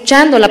 y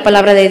escuchando la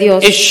palabra de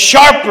Dios is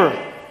sharper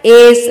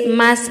es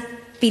más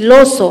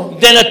filoso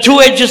than a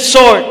two-edged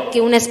sword,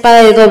 que una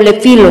espada de doble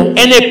filo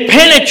and it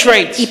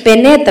penetrates y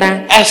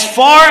penetra as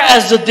far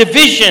as the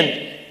division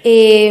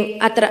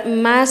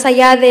más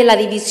allá de la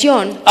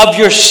división of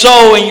your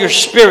soul and your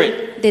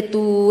spirit. de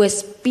tu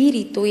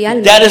espíritu y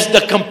alma, That is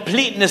the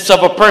completeness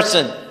of a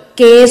person.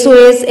 que eso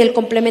es el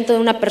complemento de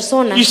una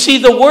persona. You see,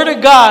 the word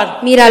of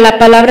God, Mira, la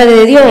palabra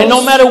de Dios, and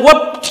no matter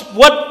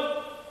what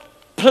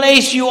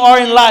place you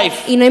are in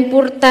life, y no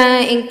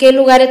importa en qué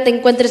lugar te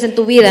encuentres en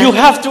tu vida, you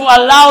have to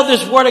allow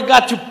this word of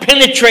God to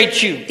penetrate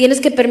you. tienes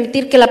que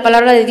permitir que la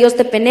palabra de Dios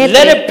te Let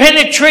penetre. it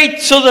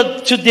penetrate so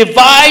that to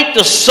divide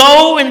the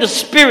soul and the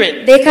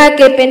spirit Deja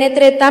que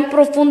penetre tan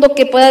profundo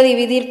que pueda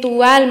dividir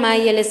tu alma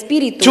y el to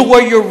espíritu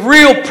where your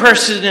real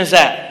person is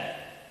at.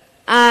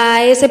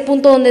 a ese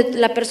punto donde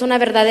la persona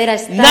verdadera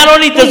está. Not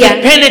only does tuya.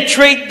 it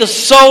penetrate the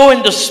soul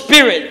and the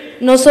spirit,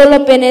 No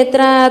solo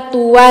penetra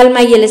tu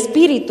alma y el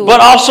espíritu, but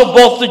also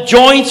both the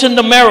joints and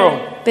the marrow.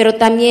 pero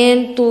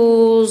también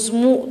tus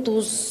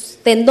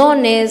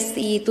tendones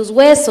y tus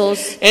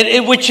huesos,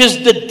 Which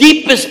is the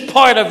deepest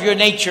part of your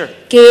nature.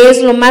 que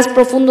es lo más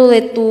profundo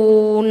de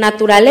tu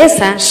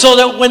naturaleza, So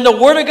that when the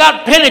word of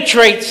God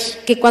penetrates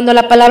que cuando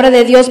la palabra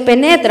de Dios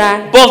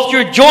penetra both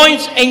your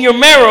joints and your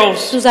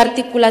marrows, tus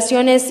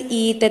articulaciones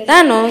y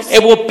tétanos,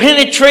 it will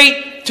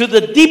penetrate to the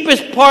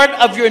deepest part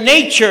of your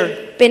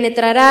nature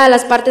penetrará a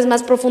las partes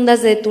más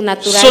profundas de tu so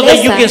that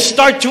you can naturaleza,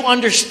 start to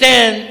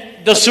understand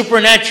the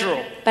supernatural.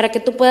 para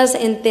que tú puedas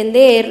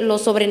entender lo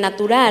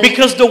sobrenatural,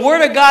 Because the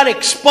word of God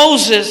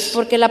exposes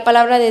porque la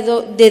palabra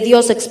de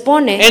Dios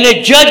expone and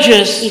it y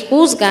judges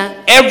juzga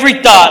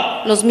every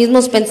thought los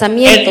mismos and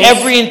pensamientos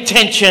every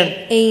intention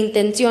e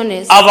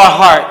intenciones of our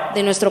heart.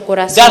 de nuestro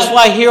corazón. That's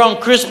why here on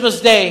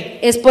Christmas Day,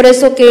 Es por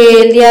eso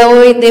que el día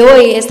de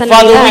hoy, esta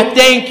Father, Navidad,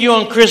 we thank you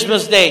on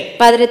Christmas Day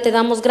Padre, te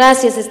damos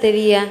gracias este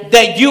día,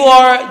 that you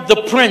are the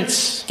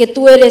prince, que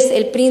tú eres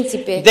el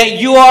príncipe, that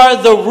you are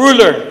the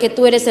ruler que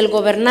tú eres el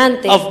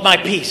gobernante of my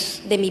peace,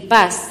 de mi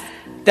paz,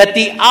 that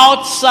the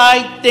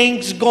outside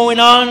things going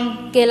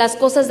on, que las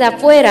cosas de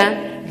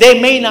afuera they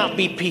may not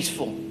be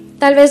peaceful.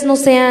 tal vez no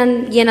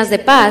sean llenas de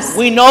paz.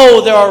 We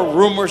know there are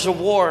rumors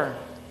of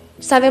war.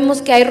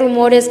 Sabemos que hay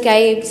rumores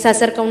que se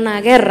acerca una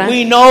guerra,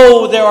 We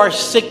know there are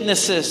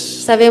sicknesses.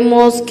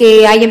 sabemos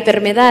que hay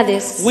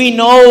enfermedades, We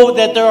know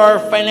that there are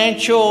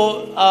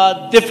financial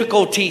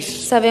difficulties.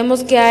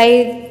 sabemos que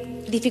hay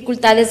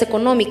dificultades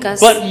económicas,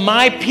 But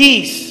my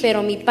peace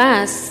pero mi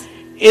paz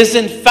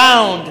isn't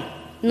found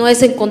no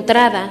es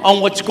encontrada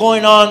on what's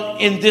going on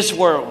in this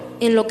world.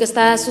 en lo que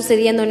está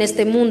sucediendo en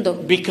este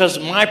mundo, Because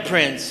my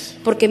prince,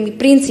 porque mi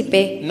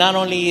príncipe not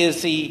only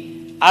is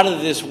he out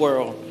of this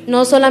world,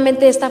 no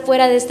solamente está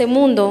fuera de este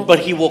mundo, but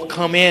he will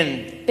come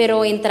in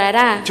pero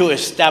entrará to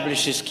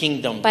establish his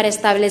kingdom. para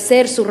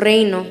establecer su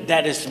reino,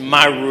 That is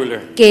my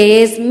ruler.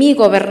 que es mi That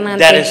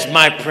gobernante, is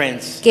my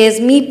prince. que es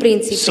mi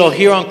príncipe. So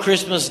here on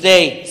Christmas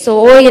Day,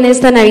 Hoy en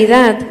esta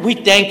Navidad we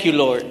thank you,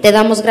 Lord, te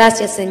damos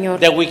gracias, Señor,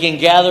 that we can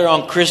gather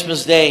on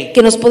Christmas Day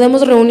que nos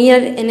podemos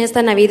reunir en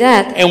esta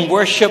Navidad and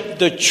worship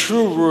the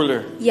true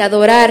ruler, y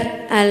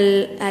adorar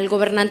al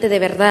gobernante de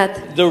verdad,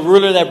 the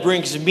ruler that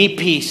brings me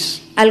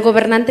peace. al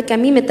gobernante que a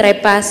mí me trae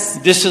paz.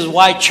 This is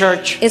why,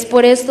 church, Es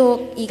por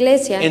esto,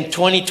 iglesia, in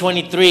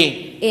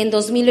 2023, en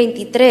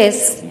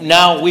 2023,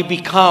 now we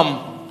become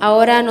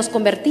ahora nos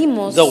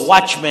convertimos the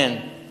watchmen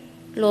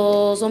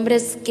los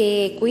hombres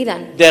que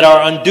cuidan, that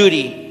are on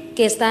duty,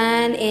 que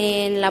están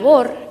en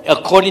labor,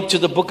 according to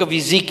the book of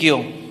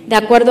Ezekiel, de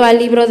acuerdo al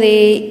libro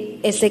de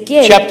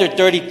Ezequiel, chapter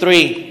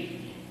 33,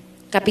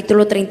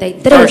 capítulo verse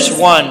 33,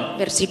 1.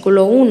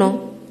 versículo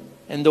 1,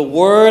 And the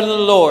word of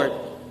the Lord,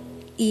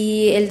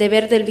 y el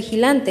deber del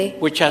vigilante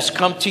which has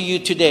come to you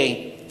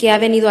today, que ha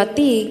venido a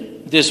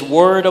ti, this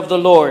word of the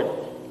Lord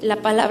la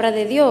palabra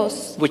de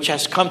Dios which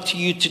has come to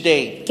you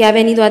today que ha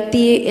venido a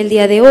ti el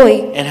día de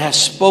hoy and has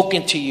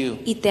spoken to you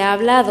y te ha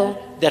hablado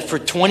that for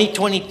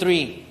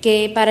 2023,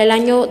 que para el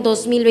año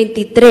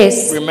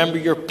 2023 remember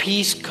your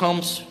peace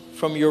comes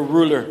from your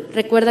ruler,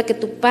 recuerda que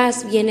tu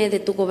paz viene de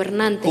tu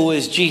gobernante, who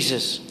is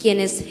Jesus. quien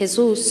es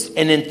Jesús.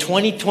 And in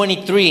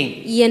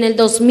 2023, Y en el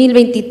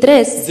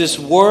 2023, this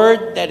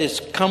word that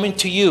is coming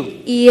to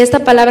you y esta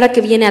palabra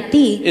que viene a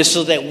ti is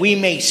so that we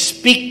may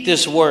speak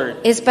this word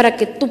es para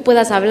que tú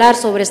puedas hablar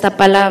sobre esta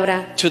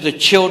palabra to the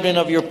children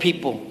of your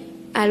people.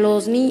 a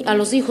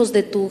los hijos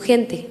de tu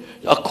gente,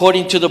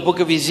 According to the book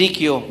of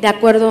Ezekiel, de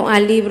acuerdo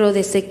al libro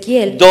de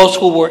Ezequiel, those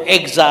who were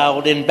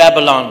exiled in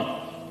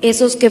Babylon.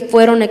 esos que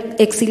fueron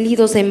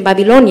exilidos en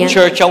Babilonia.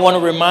 Church, I want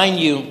to remind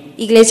you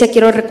Iglesia,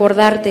 quiero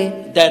recordarte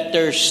that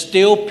there's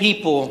still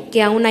people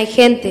que aún hay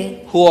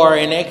gente who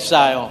are in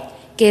exile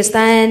que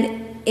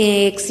están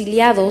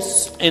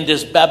exiliados in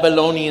this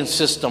Babylonian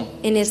system.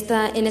 en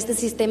este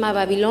sistema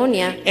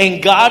Babilonia,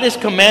 And God is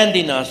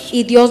commanding us,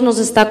 y Dios nos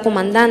está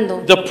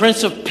comandando. the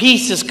Prince of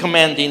Peace is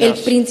commanding El us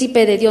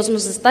príncipe de Dios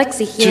nos está to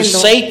exigiendo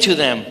say to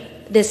them,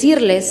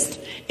 decirles: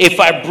 if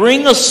I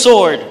bring a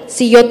sword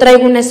si yo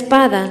traigo una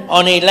espada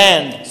on a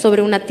land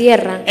sobre una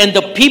tierra and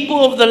the people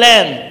of the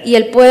land y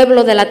el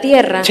pueblo de la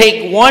tierra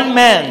take one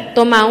man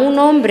toma a un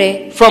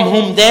hombre from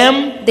whom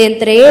them de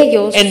entre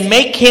ellos and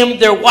make him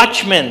their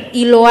watchman,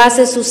 y lo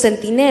hace su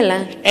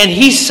centinela, and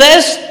he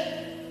says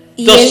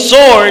y the él,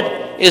 sword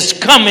is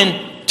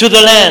coming to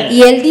the land,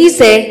 y él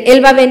dice,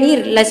 él va a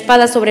venir la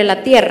espada sobre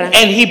la tierra,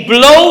 and he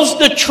blows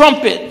the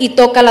trumpet, y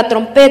toca la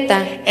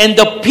trompeta and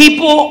the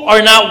people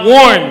are not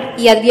warned.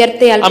 y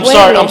advierte al I'm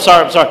pueblo,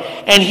 sorry.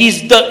 And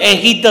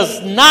he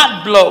does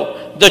not blow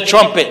the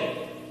trumpet,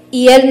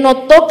 y él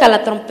no toca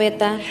la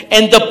trompeta,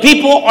 and the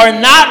people are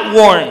not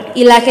warned,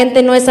 y la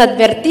gente no es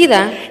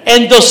advertida,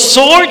 and the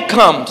sword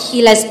comes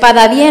y la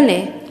espada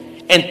viene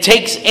and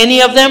takes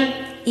any of them.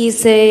 y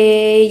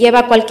se lleva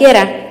a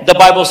cualquiera. The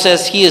Bible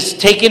says he is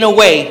taken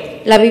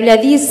away La Biblia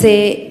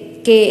dice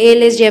que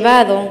él es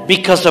llevado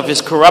because of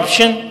his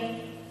corruption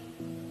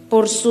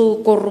por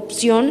su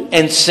corrupción,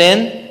 and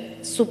sin,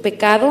 su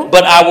pecado,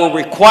 but I will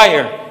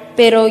require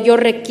pero yo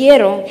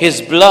requiero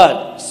his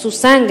blood su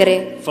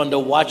sangre from the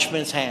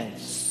watchman's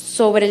hands.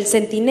 sobre el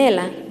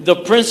centinela. The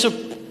Prince of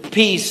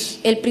Peace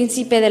El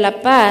príncipe de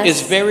la paz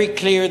is very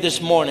clear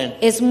this morning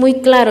es muy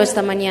claro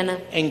esta mañana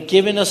and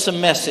giving us a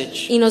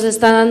message y nos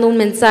está dando un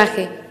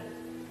mensaje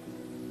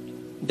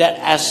that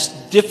as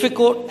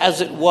difficult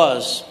as it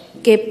was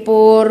que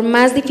por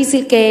más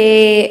difícil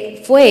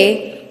que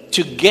fue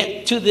to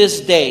get to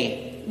this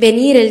day,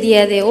 venir el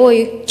día de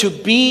hoy, to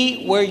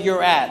be where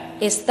you're at,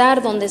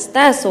 estar donde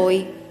estás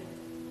hoy,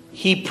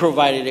 he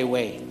provided a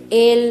way.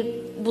 él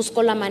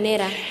buscó la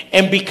manera,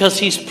 And because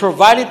he's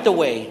provided the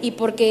way, y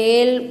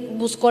porque él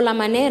buscó la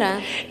manera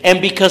and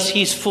because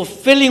he's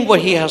fulfilling what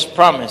he has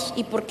promised,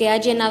 y porque ha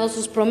llenado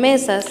sus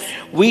promesas,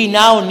 we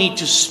now need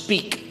to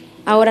speak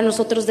ahora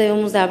nosotros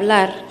debemos de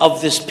hablar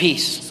of this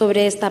peace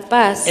sobre esta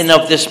paz and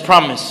of this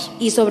promise.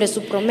 y sobre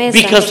su promesa,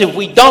 Because if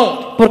we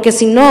don't, porque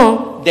si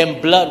no,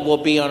 then blood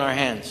will be on our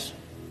hands.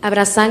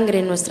 habrá sangre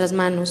en nuestras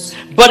manos.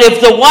 But if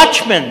the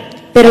watchman,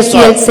 Pero si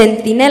sorry, el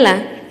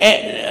centinela,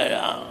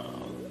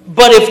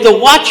 but if the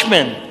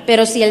watchman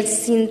pero si el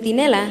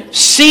centinela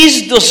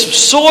sees the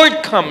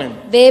sword coming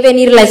ve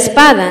venir la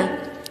espada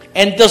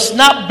and does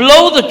not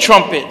blow the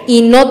trumpet,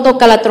 y no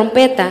toca la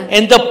trompeta,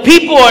 and the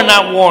people are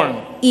not warned,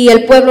 y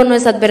el pueblo no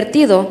es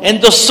advertido, and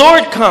the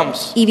sword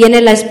comes y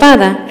viene la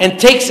espada and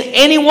takes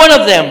any one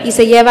of them, y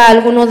se lleva a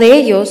alguno de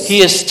ellos,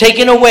 he is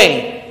taken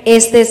away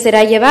este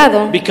será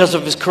llevado because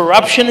of his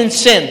corruption and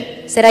sin.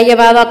 será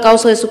llevado a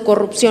causa de su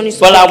corrupción y su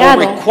But I will pecado.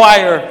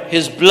 require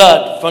his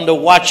blood from the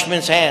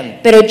watchman's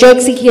hand. Pero yo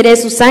exigiré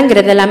su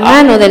sangre de la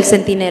mano del I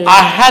centinela.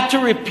 had to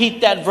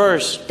repeat that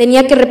verse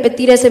Tenía que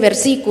repetir ese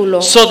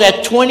versículo so that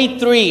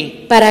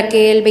 23 para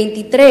que el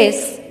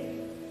 23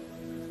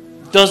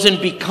 doesn't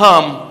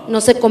become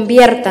no se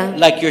convierta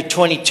like your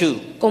 22.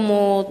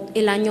 como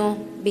el año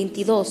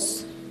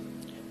 22.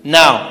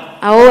 Now,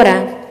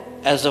 Ahora,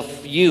 as of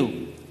you,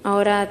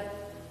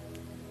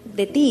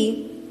 de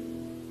ti,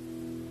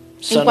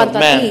 en Son of cuanto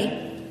a ti, Man,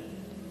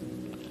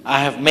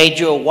 I have made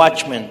you a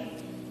watchman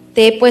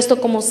te he puesto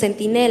como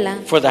centinela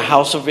for the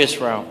house of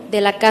Israel.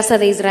 de la casa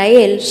de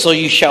Israel, So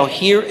you shall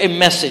hear a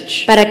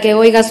message para que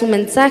oigas un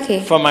mensaje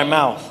from my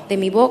mouth de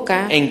mi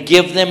boca and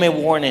give them a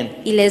warning.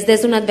 y les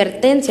des una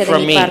advertencia de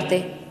From mi me.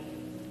 parte.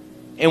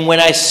 And when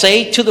I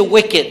say to the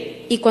wicked,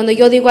 Y cuando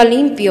yo digo al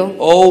impio,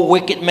 O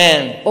wicked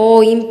man,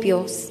 oh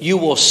impios, you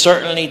will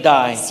certainly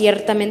die,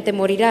 ciertamente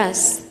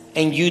morirás,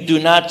 and you do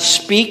not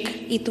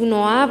speak y tú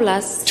no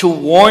hablas to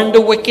warn the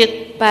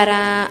wicked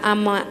para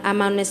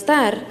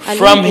amonestar al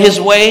from impio his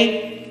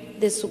way,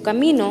 de su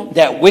camino,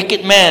 that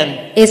wicked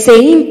man ese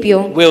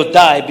impio will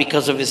die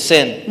because of his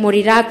sin.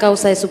 morirá a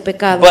causa de su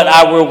pecado. But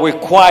I will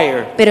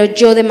require Pero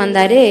yo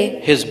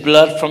demandaré his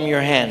blood from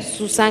your hand.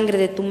 su sangre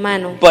de tu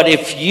mano. But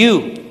if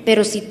you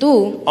Pero si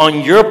tú,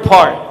 on your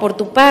part, por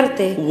tu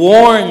parte,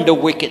 warn the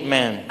wicked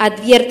man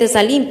adviertes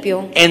al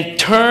limpio and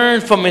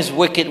turn from his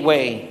wicked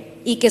way,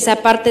 y que se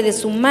aparte de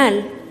su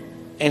mal,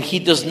 and he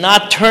does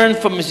not turn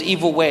from his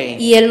evil way,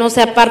 y él no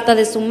se aparta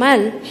de su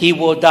mal, he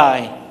will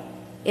die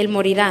él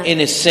morirá. in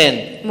his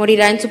sin,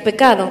 Morirá en su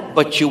pecado,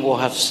 but you will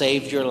have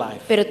saved your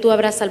life. pero tú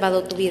habrás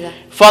salvado tu vida.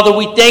 Father,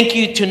 we thank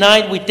you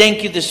tonight. We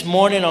thank you this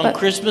morning on Pa-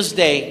 Christmas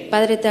Day.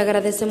 Padre, te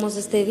agradecemos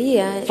este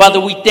día. Father,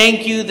 we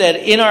thank you that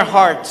in our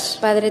hearts,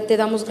 Padre, te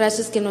damos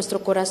gracias que en nuestro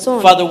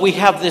corazón Father, we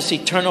have this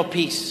eternal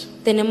peace.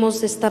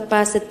 tenemos esta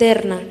paz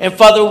eterna. And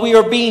Father, we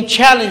are being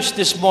challenged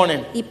this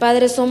morning Y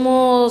Padre,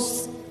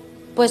 somos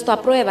puesto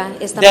a prueba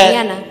esta That-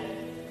 mañana,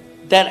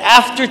 that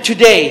after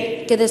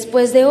today, que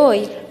después de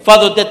hoy,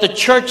 Father, that the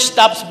church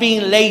stops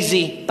being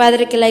lazy,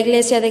 Padre, que la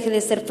iglesia deje de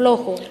ser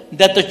flojo,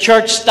 that the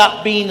church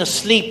stop being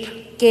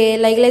asleep, que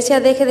la iglesia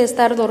deje de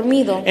estar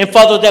dormido. and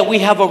Father, that we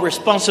have a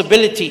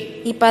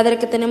responsibility, Y Padre,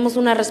 que tenemos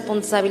una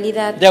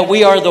responsabilidad, that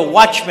we are the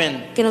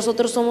watchmen que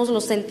nosotros somos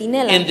los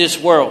centinelas in this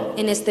world.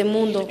 en este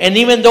mundo. And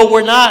even though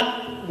we're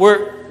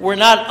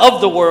not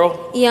of the world,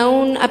 Y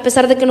aún a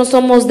pesar de que no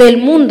somos del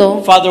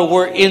mundo, Father,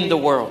 we're in the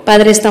world.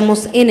 Padre,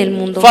 estamos en el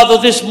mundo. Father,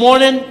 this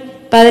morning,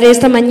 Padre,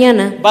 esta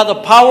mañana, by the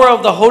power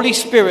of the Holy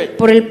Spirit,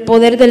 por el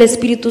poder del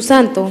Espíritu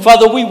Santo,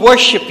 Father, we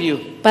worship you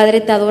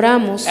Padre, te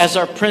adoramos as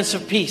our Prince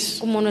of Peace.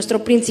 como nuestro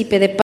príncipe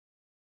de paz.